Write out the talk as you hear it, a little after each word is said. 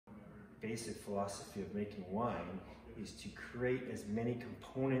basic philosophy of making wine is to create as many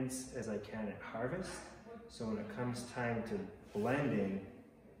components as I can at harvest. So when it comes time to blending,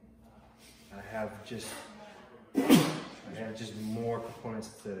 I have just more components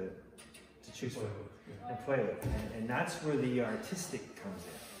to choose from and play with. And that's where the artistic comes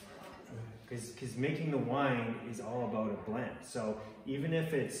in. Because making the wine is all about a blend. So even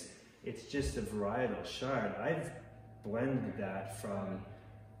if it's just a varietal chard, I've blended that from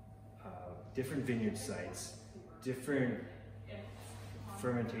different vineyard sites, different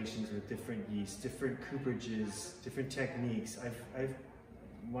fermentations with different yeasts, different cooperages, different techniques.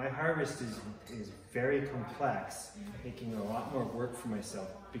 My harvest is very complex, making a lot more work for myself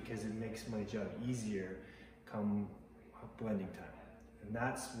because it makes my job easier come blending time. And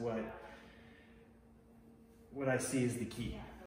that's what I see as the key.